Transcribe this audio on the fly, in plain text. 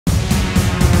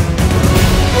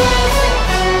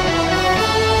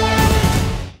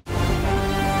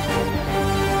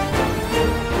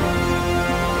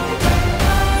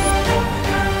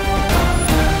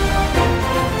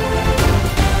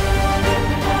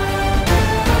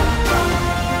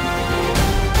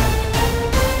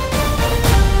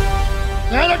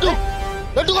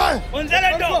कौन सा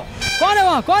लड्डू? कौन है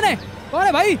वहाँ? कौन है? कौन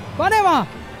है भाई? कौन है वहाँ?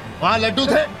 वहाँ लड्डू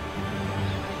थे।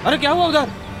 अरे क्या हुआ उधर?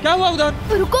 क्या हुआ उधर?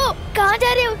 रुको, कहाँ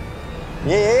जा रहे हो?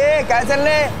 ये क्या चल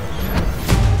रहे?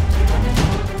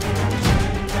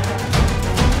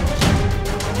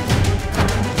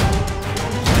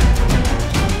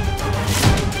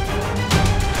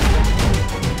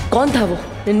 कौन था वो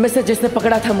इनमें से जिसने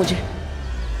पकड़ा था मुझे?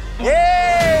 ये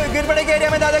गिरपड़े के एरिया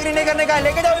में दादागिरी नहीं करने का है।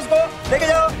 लेके जाओ इसको, लेके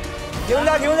जाओ। क्यों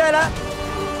जा ना?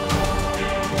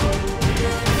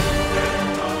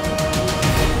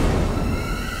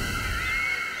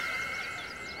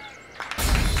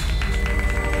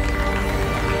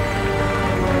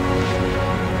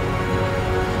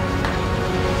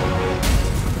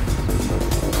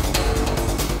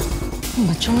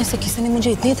 बच्चों में से किसी ने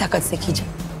मुझे इतनी ताकत से खींचा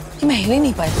कि मैं हिल ही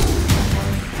नहीं पाया।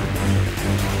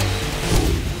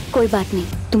 कोई बात नहीं,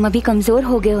 तुम अभी कमजोर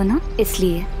हो गए हो ना,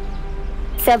 इसलिए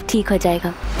सब ठीक हो जाएगा।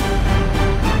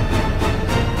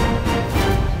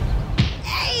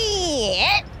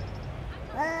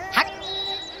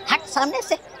 हट सामने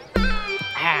से।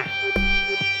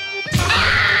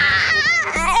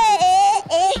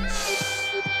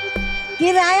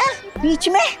 गिर आया बीच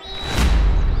में।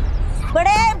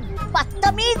 बड़े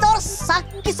बदतमीज और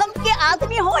सख्त किस्म के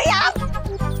आदमी हो यार।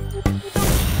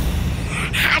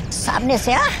 हट सामने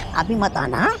से। अभी मत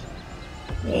आना।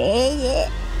 ये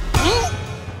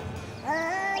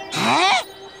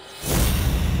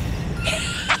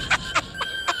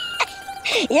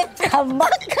ये खंबा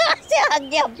कहाँ से आ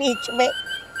गया बीच में?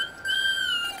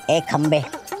 ए खंबे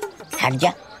हट जा।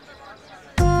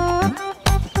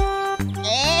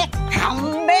 ए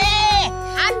खंबे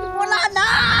हट बोला ना।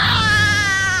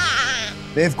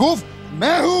 बेवकूफ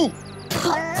मैं हूँ।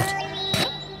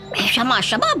 क्षमा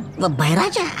क्षमा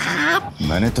बहराजा आप।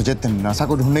 मैंने तुझे तिमनासा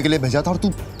को ढूंढने के लिए भेजा था और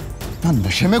तू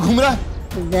नशे में घूम रहा है।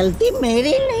 गलती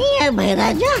मेरी नहीं है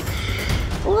बहराजा,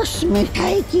 उस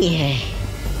मिठाई की है।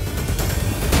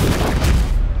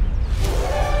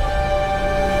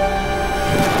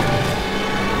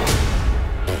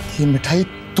 ये मिठाई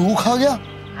तू खा गया?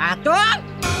 हाँ तो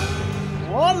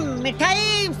वो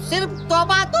मिठाई सिर्फ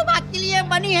तौबा के लिए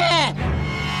बनी है।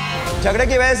 झगड़े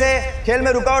की वजह से खेल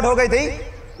में रुकावट हो गई थी,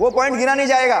 वो पॉइंट गिना नहीं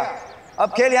जाएगा।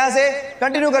 अब खेल यहाँ से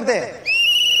कंटिन्यू करते हैं।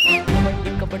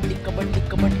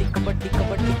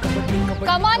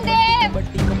 Come on, Dev.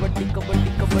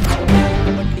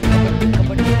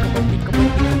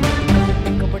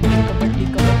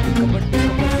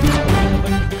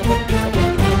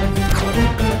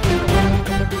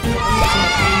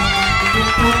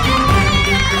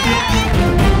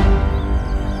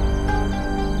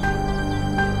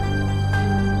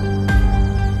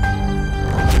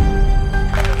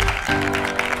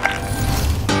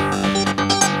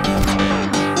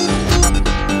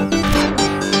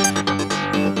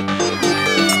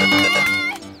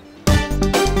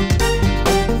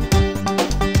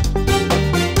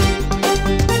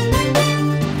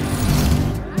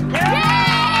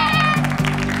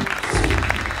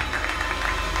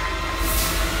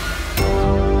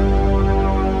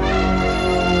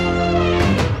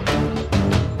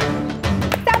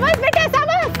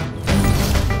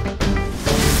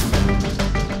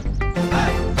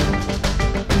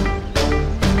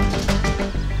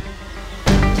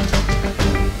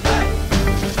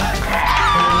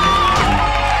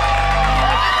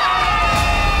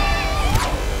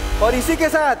 और इसी के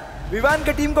साथ विवान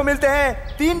की टीम को मिलते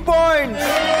हैं 3 पॉइंट।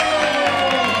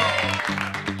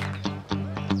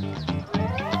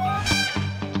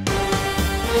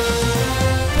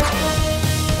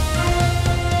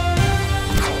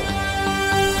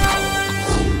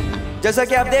 जैसा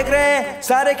कि आप देख रहे हैं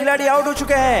सारे खिलाड़ी आउट हो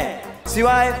चुके हैं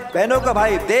सिवाय बहनों का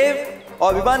भाई देव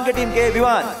और विवान की टीम के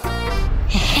विवान।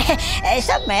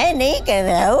 ऐसा मैं नहीं कह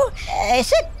रहा हूँ,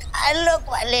 ऐसे लोग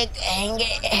वाले कहेंगे।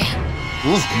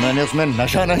 मैंने उसमें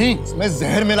नशा नहीं, उसमें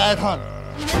जहर मिलाया था।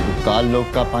 काल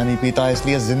लोग का पानी पीता है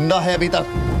इसलिए जिंदा है अभी तक,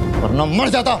 वरना मर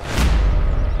जाता।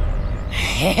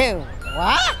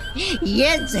 वाह,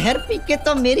 ये जहर पी के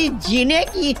तो मेरी जीने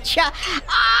की इच्छा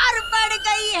और बढ़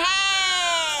गई है।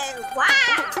 वाह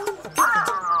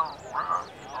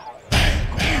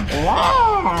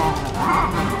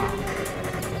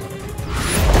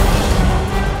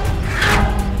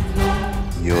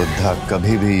योद्धा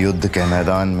कभी भी युद्ध के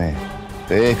मैदान में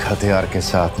एक हथियार के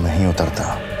साथ नहीं उतरता।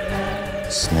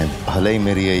 इसने भले ही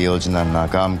मेरी ये योजना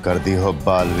नाकाम कर दी हो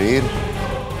बालवीर,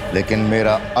 लेकिन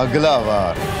मेरा अगला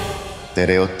वार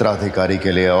तेरे उत्तराधिकारी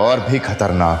के लिए और भी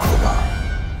खतरनाक होगा।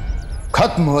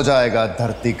 खत्म हो जाएगा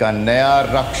धरती का नया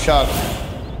रक्षक।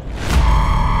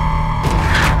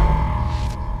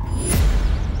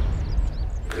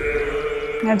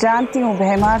 मैं जानती हूँ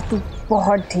भयमार, तू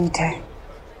बहुत ढीठ है,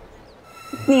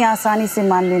 इतनी आसानी से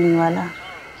मान लेने वाला।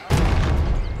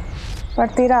 पर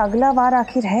तेरा अगला वार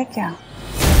आखिर है क्या?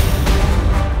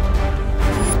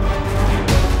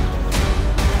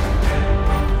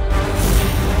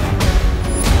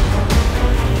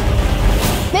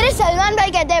 मेरे सलमान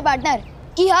भाई कहते हैं पार्टनर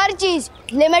कि हर चीज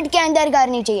लिमिट के अंदर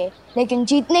करनी चाहिए, लेकिन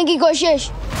जीतने की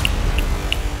कोशिश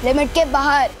लिमिट के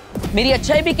बाहर। मेरी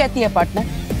अच्छाई भी कहती है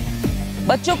पार्टनर,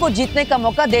 बच्चों को जीतने का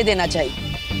मौका दे देना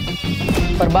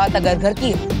चाहिए। पर बात अगर घर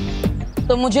की है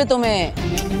तो मुझे तुम्हें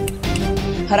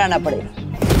हराना पड़ेगा।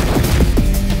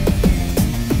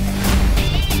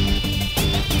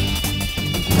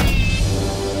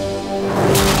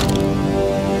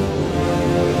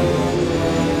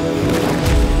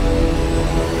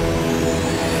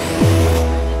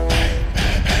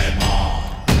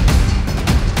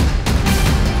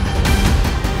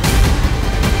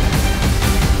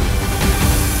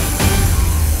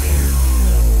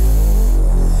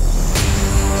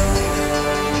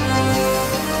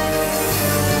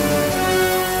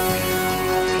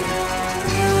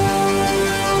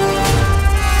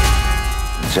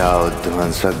 जाओ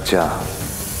ध्वंसक जा,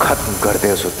 खत्म कर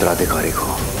दे उस उत्तराधिकारी को।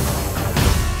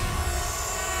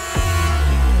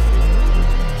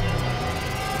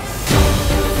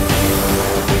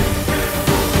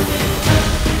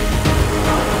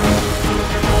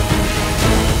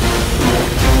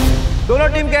 दोनों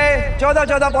टीम के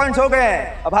 14-14 पॉइंट्स हो गए।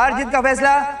 अब हार जीत का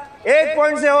फैसला 1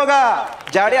 पॉइंट से होगा।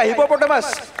 जाड़िया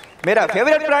हिपोपोटामस मेरा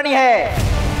फेवरेट प्राणी है।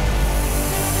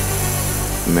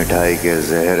 मिठाई के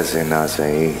जहर से ना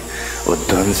सही, वो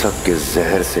ध्वंसक के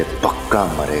जहर से पक्का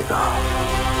मरेगा।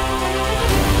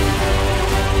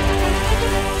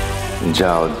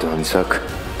 जाओ ध्वंसक,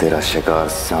 तेरा शिकार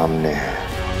सामने है।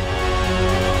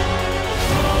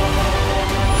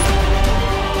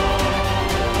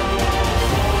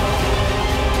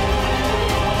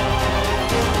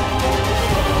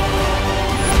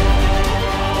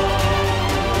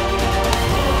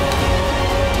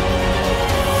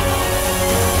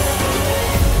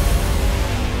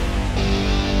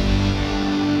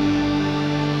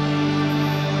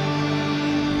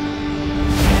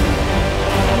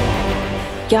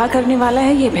 क्या करने वाला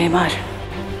है ये भैमार?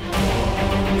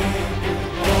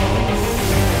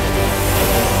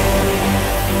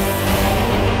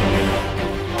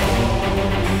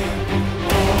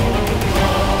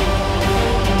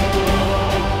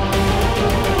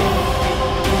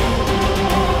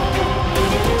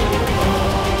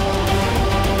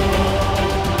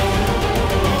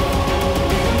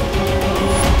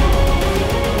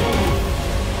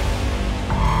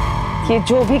 ये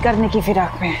जो भी करने की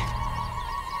फिराक में है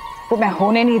वो मैं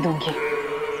होने नहीं दूंगी।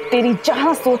 तेरी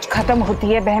जहां सोच खत्म होती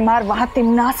है भैमार, वहां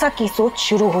तिमनासा की सोच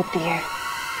शुरू होती है।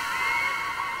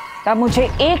 तब मुझे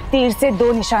एक तीर से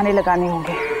 2 निशाने लगाने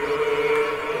होंगे।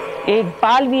 एक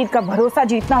बालवीर का भरोसा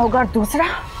जीतना होगा और दूसरा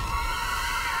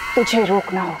तुझे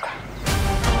रोकना होगा।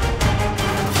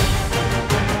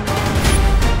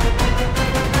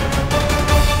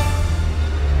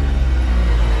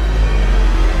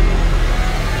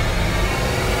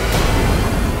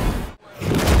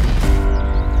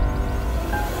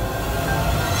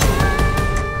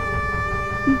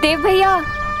 देव भैया,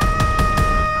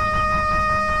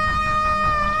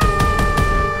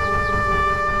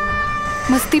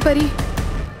 मस्ती परी,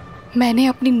 मैंने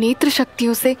अपनी नेत्र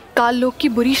शक्तियों से काल लोक की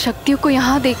बुरी शक्तियों को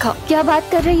यहाँ देखा। क्या बात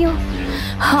कर रही हो?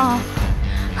 हाँ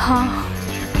हाँ।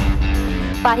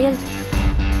 पायल,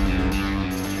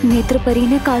 नेत्रपरी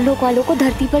ने काल लोक वालों को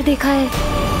धरती पर देखा है।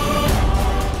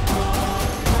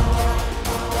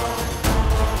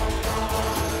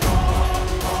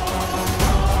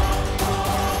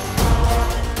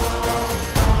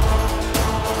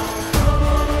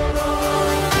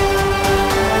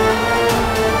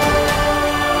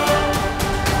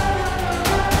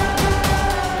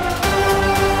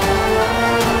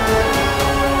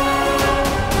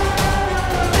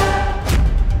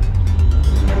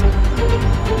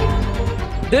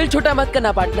 दिल छोटा मत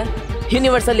करना पार्टनर,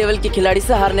 यूनिवर्सल लेवल के खिलाड़ी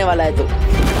से हारने वाला है तो।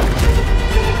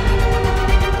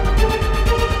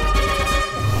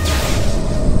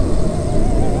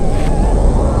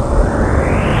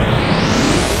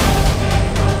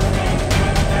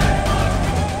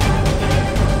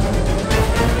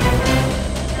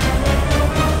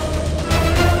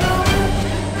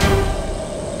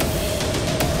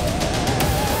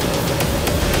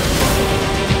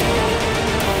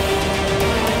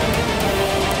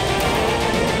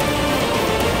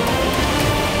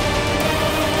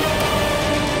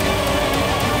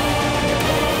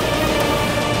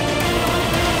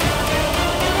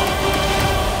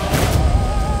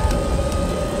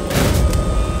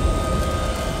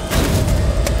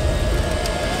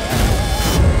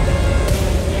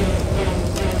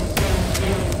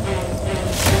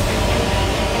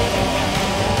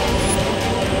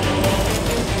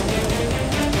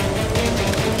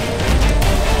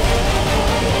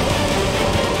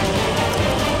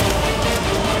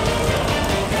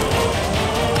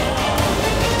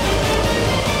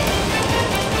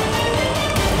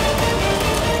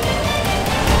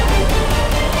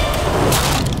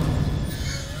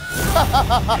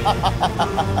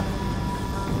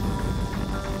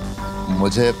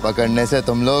 मुझे पकड़ने से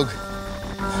तुम लोग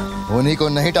उन्हीं को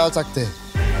नहीं टाल सकते।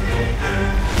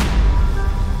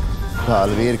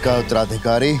 बालवीर का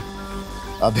उत्तराधिकारी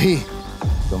अभी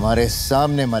तुम्हारे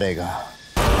सामने मरेगा।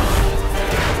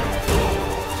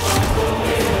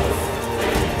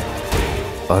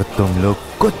 और तुम लोग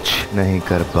कुछ नहीं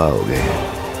कर पाओगे।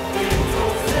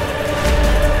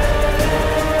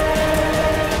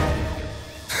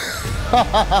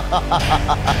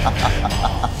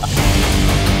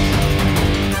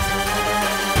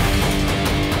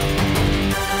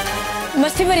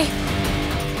 मस्ती मरी,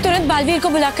 तुरंत बालवीर को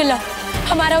बुला कर लाओ,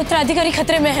 हमारा उत्तराधिकारी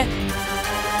खतरे में है।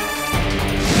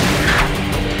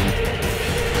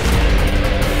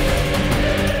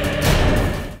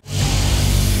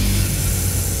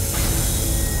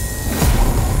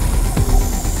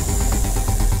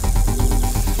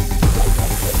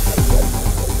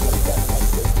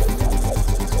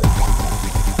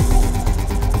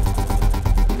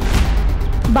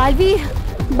 बालवीर,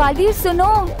 बालवीर सुनो।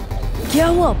 क्या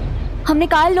हुआ? हमने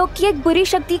काल लोक की एक बुरी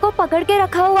शक्ति को पकड़ के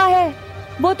रखा हुआ है।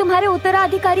 वो तुम्हारे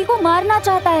उत्तराधिकारी को मारना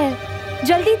चाहता है।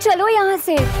 जल्दी चलो यहाँ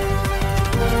से।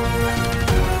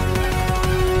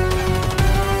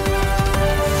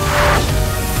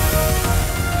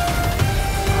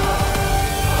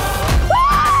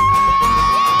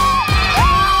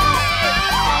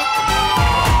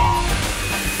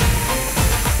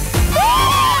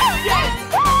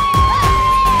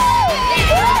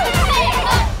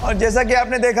 और जैसा कि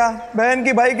आपने देखा, बहन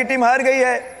की भाई की टीम हार गई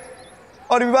है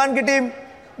और विवान की टीम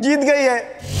जीत गई है।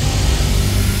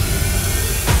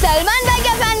 सलमान भाई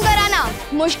का फैन कराना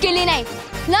मुश्किल ही नहीं,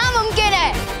 नामुमकिन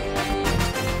है।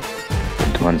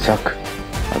 ध्वंसक,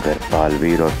 अगर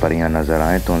बालवीर और परियां नजर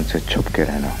आए तो उनसे छुप के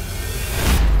रहना।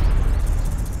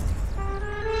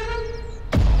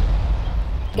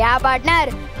 क्या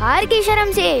पार्टनर, हार की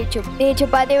शर्म से छुपते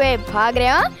छुपाते हुए भाग रहे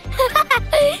हो?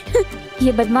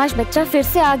 ये बदमाश बच्चा फिर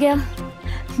से आ गया।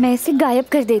 मैं इसे गायब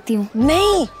कर देती हूँ।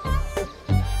 नहीं,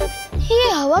 ये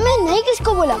हवा में नहीं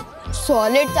किसको बोला?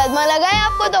 सॉलिड सदमा लगा है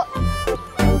आपको तो।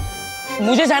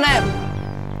 मुझे जाना है।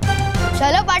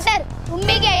 चलो पार्टनर, तुम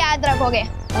भी क्या याद रखोगे?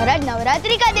 और आज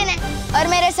नवरात्रि का दिन है और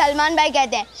मेरे सलमान भाई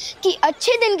कहते हैं कि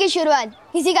अच्छे दिन की शुरुआत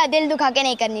किसी का दिल दुखा के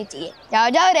नहीं करनी चाहिए। जाओ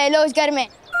जाओ रह लो उस घर में।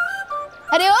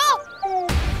 अरे ओ,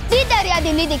 दरिया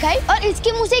दिल्ली दिखाई और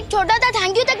इसके मुंह से एक छोटा सा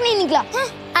थैंक यू तक नहीं निकला।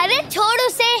 अरे छोड़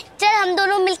उसे, चल हम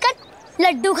दोनों मिलकर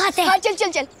लड्डू खाते हैं। हाँ चल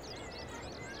चल चल।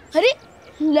 अरे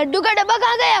लड्डू का डब्बा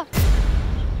कहाँ गया?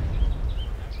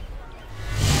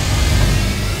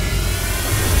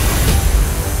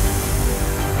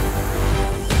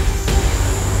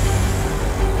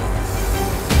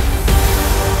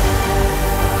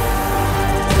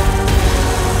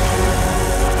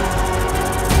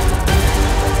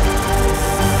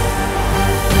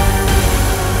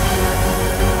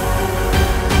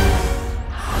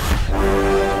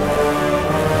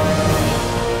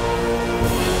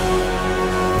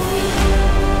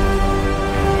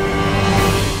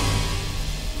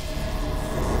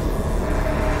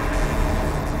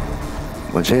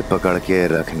 मुझे पकड़ के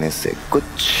रखने से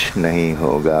कुछ नहीं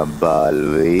होगा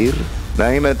बालवीर।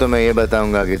 नहीं, मैं तुम्हें ये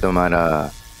बताऊंगा कि तुम्हारा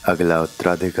अगला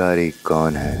उत्तराधिकारी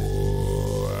कौन है,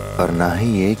 और ना ही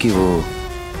ये कि वो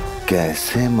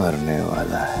कैसे मरने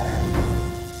वाला है।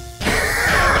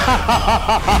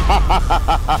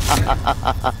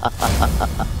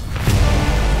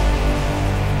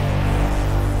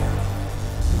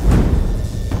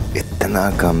 इतना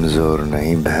कमजोर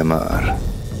नहीं भैमार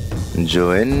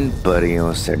जो इन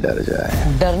परियों से डर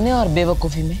जाए। डरने और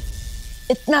बेवकूफी में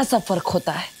इतना सा फर्क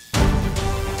होता है।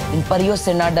 इन परियों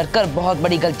से ना डरकर बहुत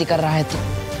बड़ी गलती कर रहा है तू।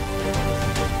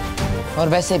 और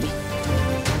वैसे भी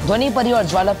ध्वनि परी और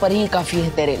ज्वाला परी ही काफी है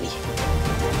तेरे लिए।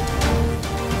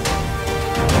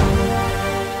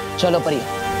 चलो परियों।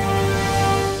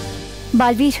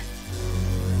 बालवीर,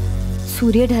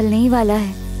 सूर्य ढलने ही वाला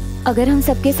है। अगर हम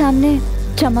सबके सामने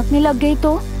चमकने लग गई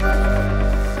तो?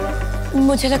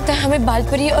 मुझे लगता है हमें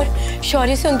बालपरी और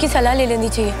शौर्य से उनकी सलाह ले लेनी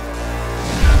चाहिए।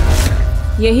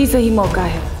 यही सही मौका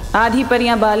है। आधी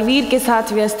परियां बालवीर के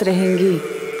साथ व्यस्त रहेंगी,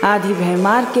 आधी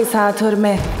भैमार के साथ, और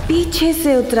मैं पीछे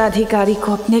से उत्तराधिकारी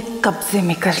को अपने कब्जे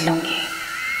में कर लूंगी।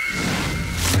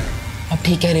 अब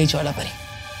ठीक है रही ज्वाला परी,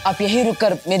 आप यहीं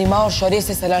रुककर मेरी माँ और शौर्य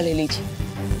से सलाह ले लीजिए।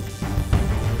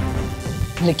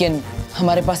 लेकिन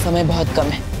हमारे पास समय बहुत कम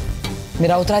है।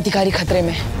 मेरा उत्तराधिकारी खतरे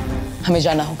में है, हमें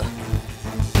जाना होगा।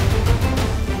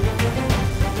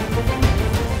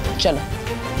 चलो।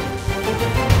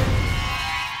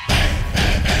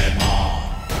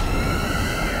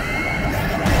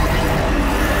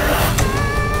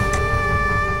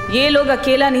 ये लोग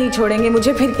अकेला नहीं छोड़ेंगे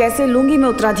मुझे, फिर कैसे लूंगी मैं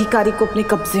उत्तराधिकारी को अपने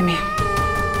कब्जे में।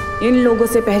 इन लोगों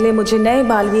से पहले मुझे नए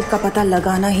बालवीर का पता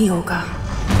लगाना ही होगा।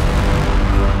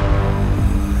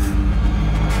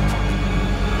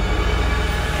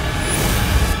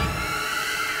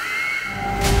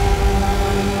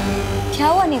 क्या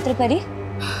हुआ नेत्रपरी?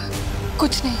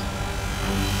 कुछ नहीं,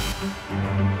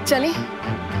 चले?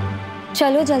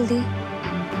 चलो जल्दी।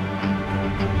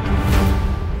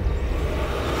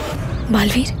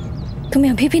 बालवीर,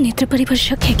 तुम्हें अभी भी नेत्रपरी पर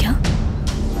शक है क्या?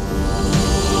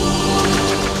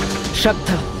 शक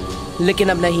था, लेकिन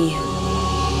अब नहीं है।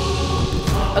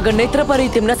 अगर नेत्रपरी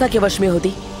तिम्नासा के वश में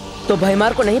होती तो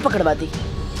भयमार को नहीं पकड़वाती।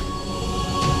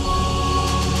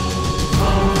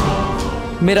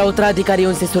 मेरा उत्तराधिकारी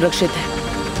उनसे सुरक्षित है।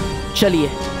 चलिए।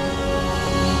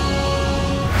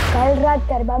 कल रात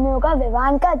गरबा में होगा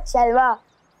विवान का जलवा।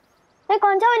 मैं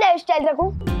कौन सा वाला स्टाइल रखूं?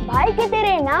 भाई के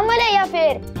तेरे नाम वाला या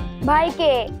फिर भाई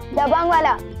के दबंग वाला?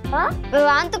 हाँ,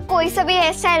 विवान तो कोई सा भी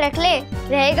हेयर स्टाइल रख ले,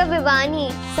 रहेगा विवान ही,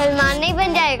 सलमान नहीं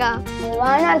बन जाएगा।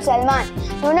 विवान और सलमान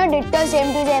दोनों डिट्टो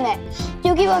सेम टू सेम है,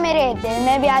 क्योंकि वो मेरे दिल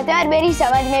में भी आते हैं और मेरी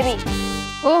समझ में भी।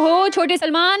 ओहो छोटे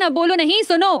सलमान, अब बोलो नहीं,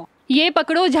 सुनो। ये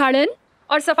पकड़ो झाड़न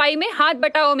और सफाई में हाथ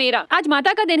बटाओ मेरा। आज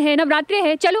माता का दिन है, नवरात्रि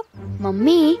है, चलो।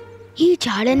 मम्मी, ये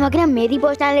झाड़न वगैरह मेरी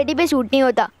पर्सनालिटी पे सूट नहीं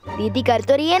होता। दीदी कर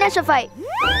तो रही है ना सफाई।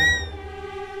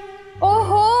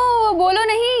 ओहो बोलो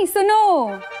नहीं, सुनो।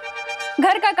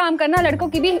 घर का काम करना लड़कों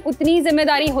की भी उतनी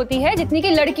जिम्मेदारी होती है जितनी कि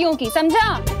लड़कियों की,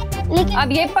 समझा? लेकिन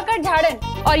अब ये पकड़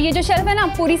झाड़न और ये जो शेल्फ है ना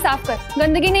पूरी साफ कर,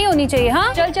 गंदगी नहीं होनी चाहिए।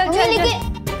 हाँ चल चल चल,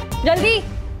 चल जल्दी।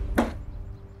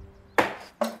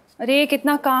 अरे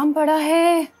कितना काम पड़ा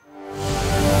है।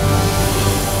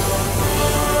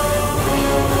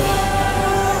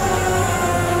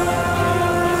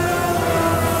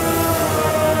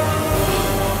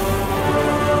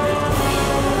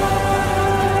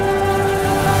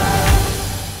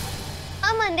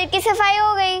 की सफाई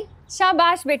हो गई।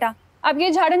 शाबाश बेटा, अब ये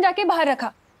झाड़न जाके बाहर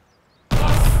रखा।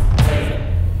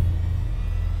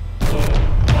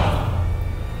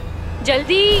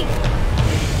 जल्दी।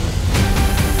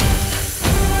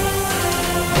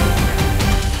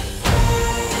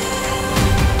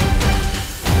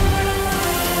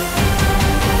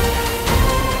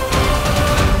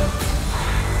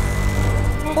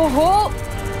 ओहो,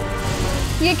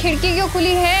 ये खिड़की क्यों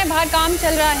खुली है? बाहर काम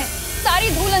चल रहा है,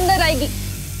 सारी धूल अंदर आएगी।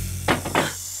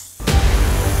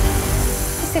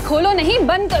 इसे खोलो नहीं,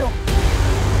 बंद करो।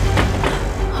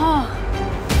 हाँ,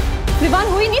 विवान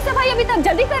हुई नहीं सफाई अभी तक,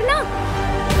 जल्दी करना।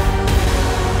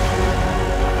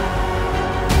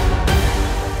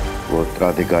 वो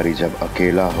उत्तराधिकारी जब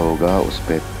अकेला होगा उस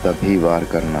पे तभी वार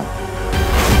करना।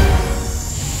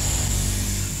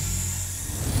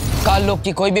 काल लोक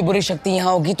की कोई भी बुरी शक्ति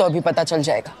यहाँ होगी तो अभी पता चल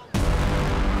जाएगा।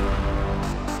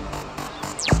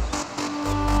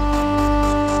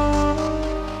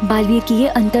 बालवीर की ये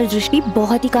अंतर्दृष्टि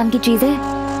बहुत ही काम की चीज है।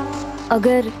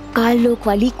 अगर काल लोक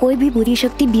वाली कोई भी बुरी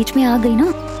शक्ति बीच में आ गई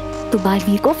ना तो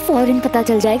बालवीर को फौरन पता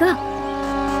चल जाएगा।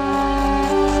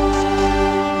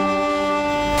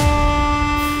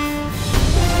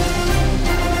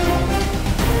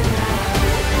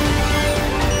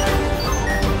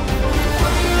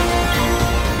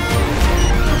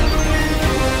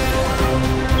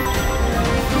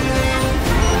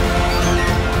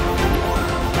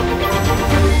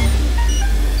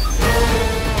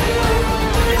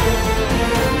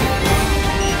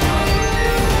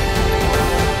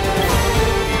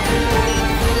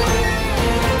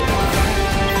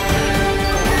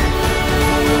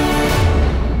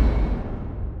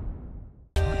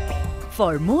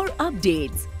 For more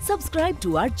updates, subscribe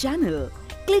to our channel,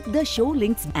 click the show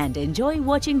links and enjoy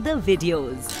watching the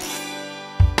videos.